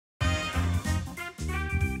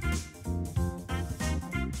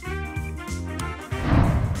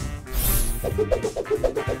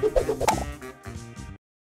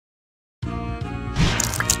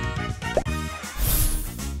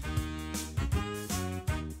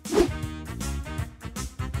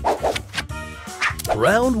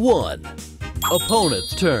Round 1.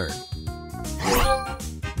 Opponent's turn.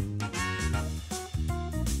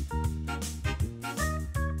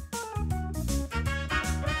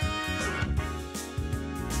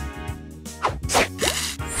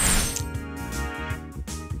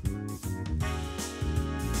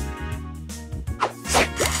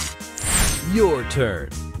 Your turn.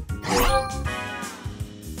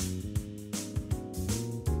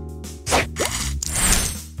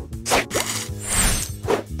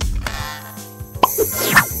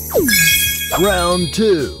 Round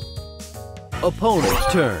 2.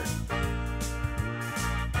 Opponent's turn.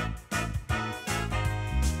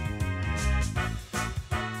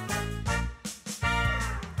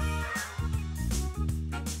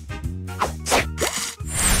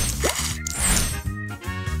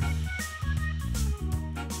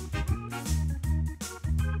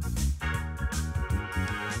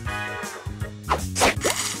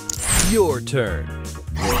 Your turn.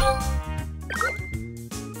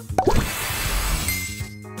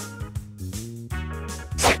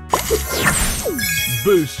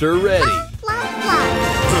 Booster ready.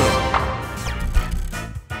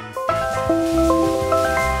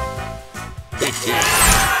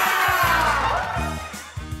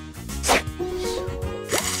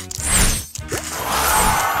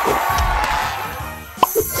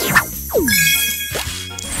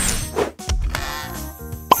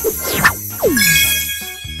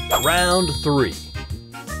 Round 3.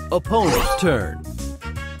 Opponent's turn.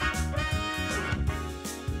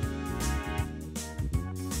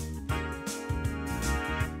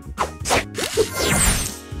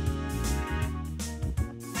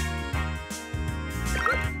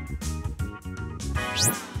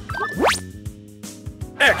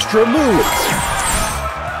 Extra move!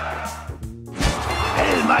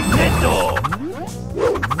 El Magneto!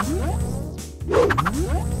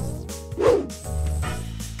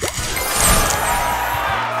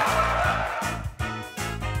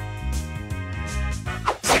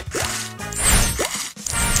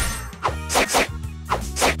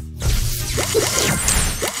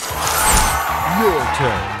 Your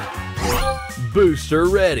turn. Booster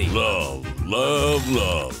ready. Love, love,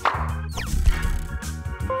 love.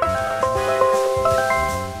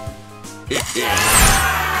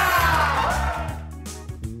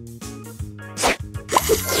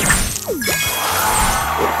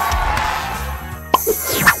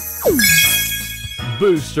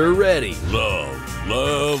 Booster ready. Love,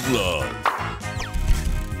 love, love.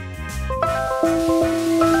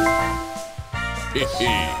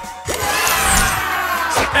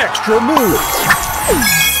 Extra move!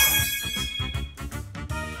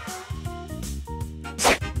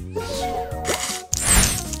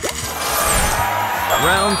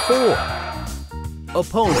 Round 4.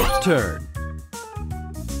 Opponent's turn.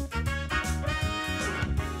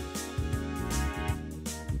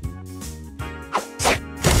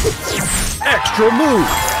 Extra move!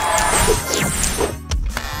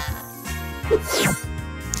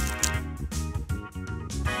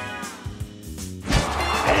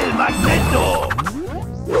 El Magneto!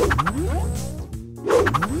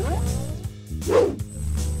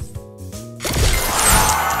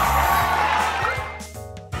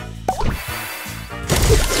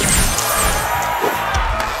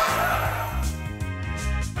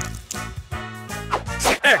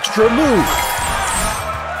 Extra move!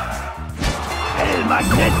 El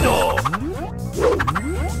Magneto!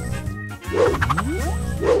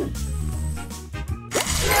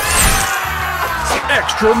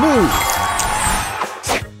 Extra move!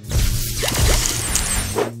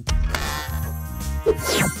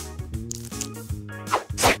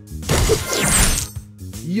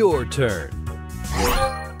 Your turn.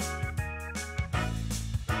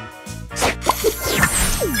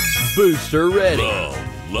 Booster ready. Love,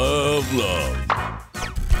 love, love.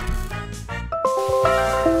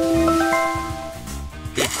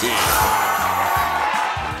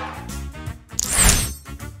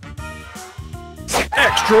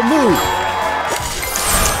 Extra move!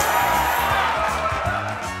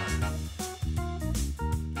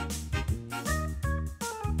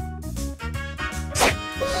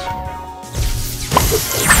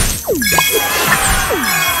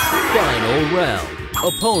 Final round.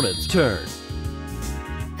 Opponent's turn.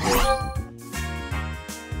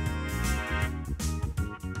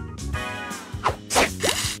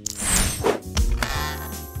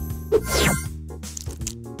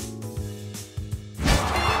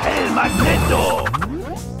 El Magneto!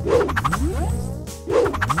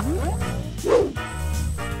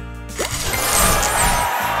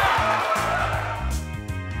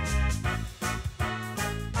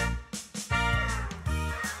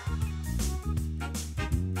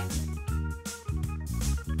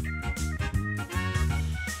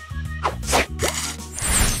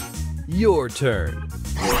 Your turn.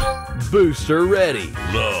 Booster ready.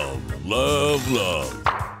 Love, love, love.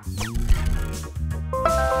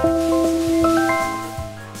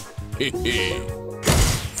 Hee.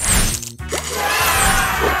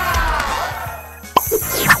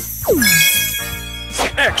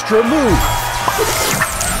 Extra move.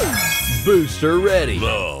 Booster ready.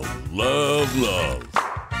 Love, love, love.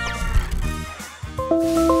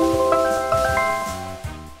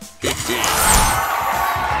 Hee.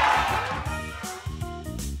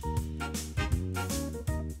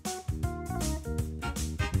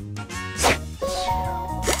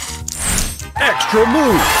 Extra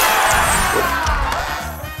move.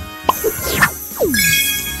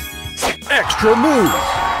 Extra move.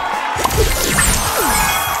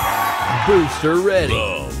 Booster ready.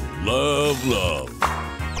 Love, love, love.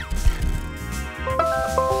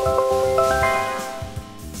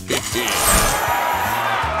 Hee.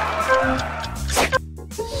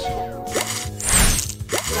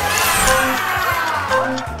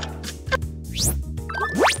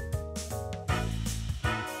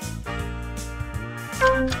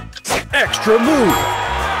 Extra move.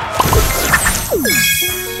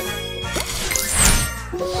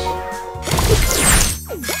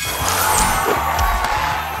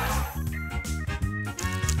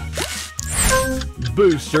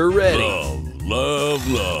 Booster ready. Love, love,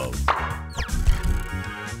 love.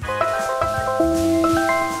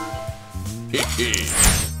 Hee.